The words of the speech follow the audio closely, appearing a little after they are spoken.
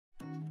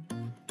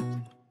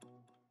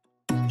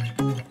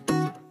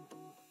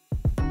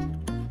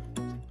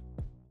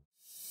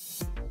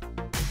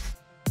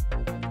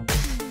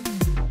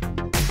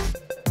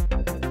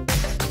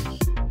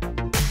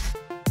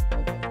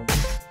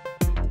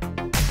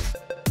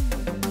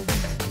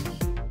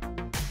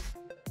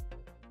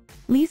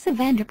Lisa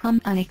Vanderpump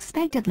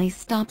unexpectedly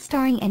stopped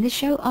starring in the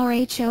show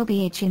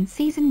RHOBH in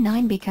Season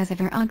 9 because of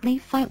her ugly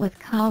fight with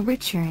Kyle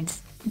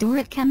Richards,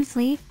 Dorit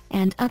Kemsley,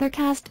 and other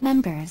cast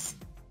members.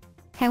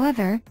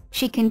 However,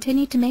 she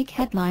continued to make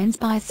headlines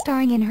by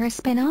starring in her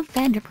spin-off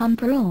Vanderpump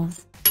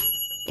Rules.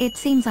 It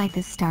seems like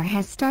the star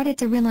has started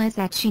to realize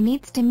that she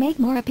needs to make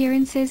more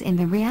appearances in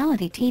the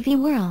reality TV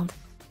world.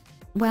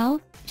 Well,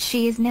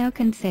 she is now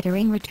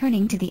considering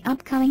returning to the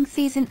upcoming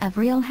season of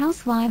Real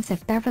Housewives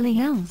of Beverly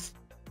Hills.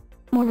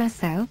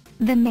 Moreso,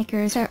 the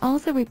makers are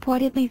also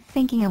reportedly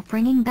thinking of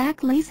bringing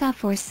back Lisa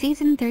for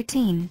Season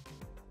 13.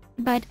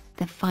 But,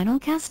 the final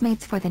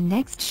castmates for the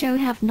next show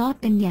have not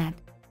been yet.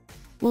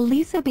 Will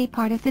Lisa be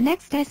part of the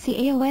next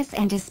SCAOS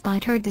and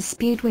despite her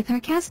dispute with her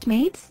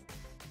castmates?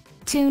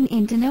 Tune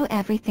in to know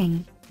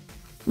everything.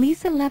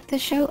 Lisa left the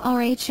show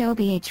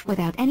RHOBH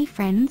without any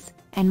friends,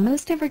 and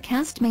most of her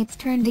castmates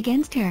turned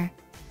against her.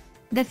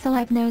 The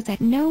celeb knows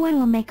that no one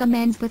will make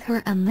amends with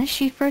her unless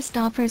she first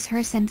offers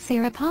her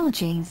sincere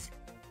apologies.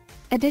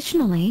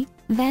 Additionally,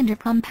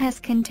 Vanderpump has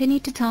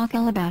continued to talk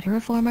ill about her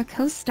former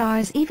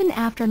co-stars even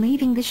after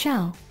leaving the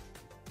show.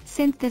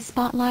 Since the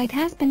spotlight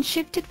has been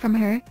shifted from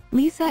her,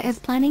 Lisa is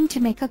planning to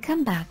make a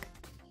comeback.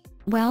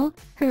 Well,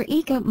 her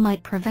ego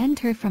might prevent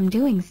her from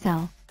doing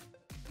so.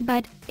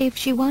 But, if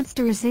she wants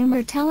to resume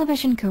her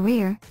television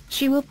career,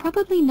 she will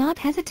probably not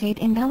hesitate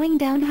in bowing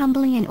down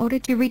humbly in order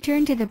to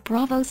return to the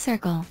Bravo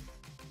circle.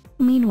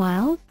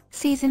 Meanwhile,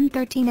 Season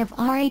 13 of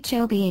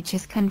RHOBH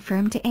is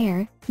confirmed to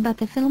air, but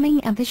the filming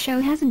of the show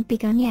hasn't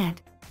begun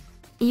yet.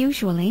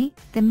 Usually,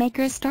 the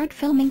makers start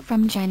filming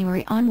from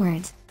January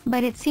onwards,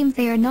 but it seems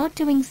they are not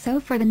doing so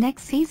for the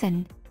next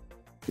season.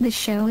 The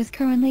show is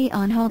currently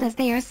on hold as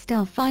they are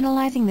still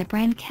finalizing the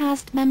brand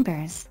cast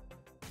members.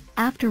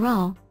 After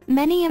all,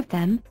 many of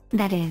them,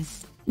 that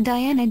is,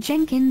 Diana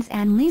Jenkins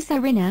and Lisa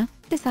Rinna,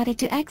 decided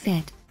to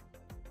exit.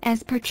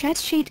 As per chat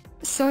sheet,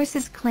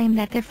 sources claim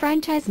that the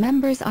franchise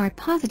members are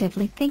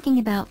positively thinking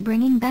about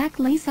bringing back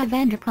Lisa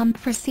Vanderpump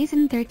for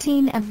Season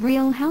 13 of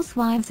Real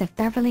Housewives of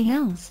Beverly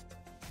Hills.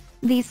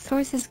 These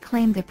sources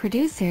claim the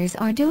producers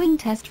are doing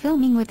test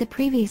filming with the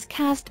previous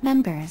cast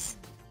members.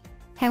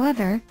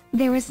 However,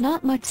 there is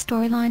not much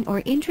storyline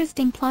or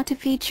interesting plot to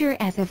feature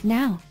as of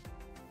now.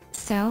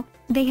 So,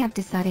 they have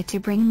decided to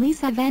bring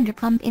Lisa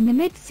Vanderpump in the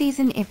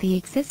mid-season if the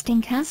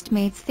existing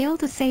castmates fail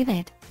to save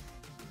it.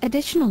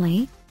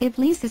 Additionally, if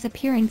Lisa's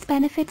appearance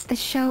benefits the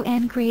show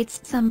and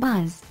creates some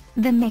buzz,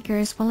 the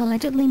makers will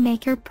allegedly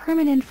make her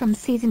permanent from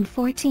Season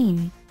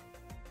 14.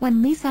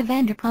 When Lisa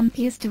Vanderpump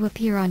used to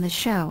appear on the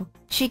show,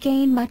 she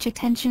gained much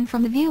attention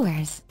from the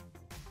viewers.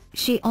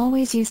 She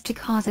always used to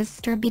cause a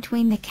stir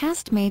between the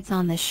castmates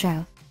on the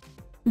show.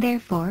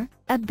 Therefore,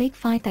 a big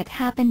fight that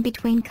happened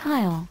between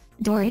Kyle,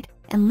 Dorit,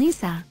 and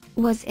Lisa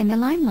was in the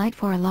limelight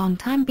for a long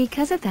time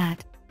because of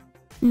that.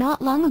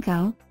 Not long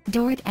ago,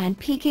 Dorit and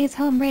PK's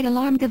home raid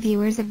alarmed the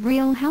viewers of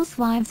Real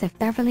Housewives of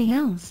Beverly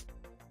Hills.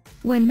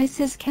 When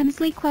Mrs.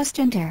 Kemsley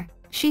questioned her,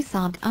 she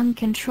sobbed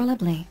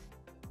uncontrollably.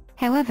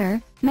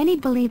 However, many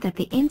believe that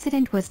the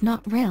incident was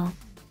not real.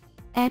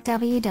 At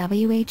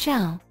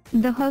WWHL,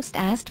 the host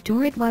asked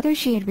Dorit whether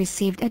she had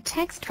received a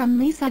text from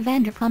Lisa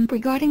Vanderpump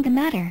regarding the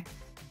matter.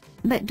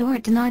 But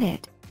Dorit denied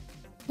it.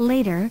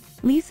 Later,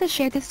 Lisa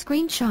shared the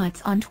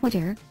screenshots on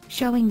Twitter,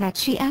 showing that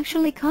she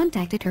actually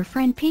contacted her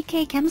friend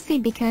PK Kemsley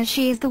because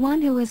she is the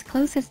one who is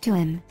closest to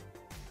him.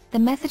 The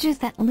messages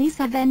that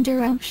Lisa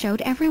Vanderpump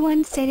showed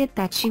everyone stated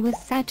that she was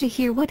sad to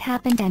hear what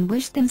happened and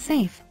wished them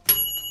safe.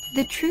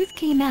 The truth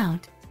came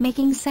out,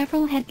 making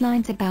several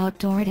headlines about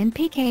Dorit and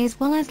PK as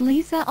well as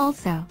Lisa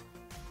also.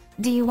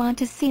 Do you want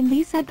to see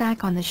Lisa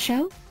back on the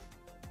show?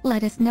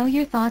 Let us know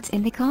your thoughts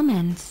in the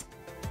comments.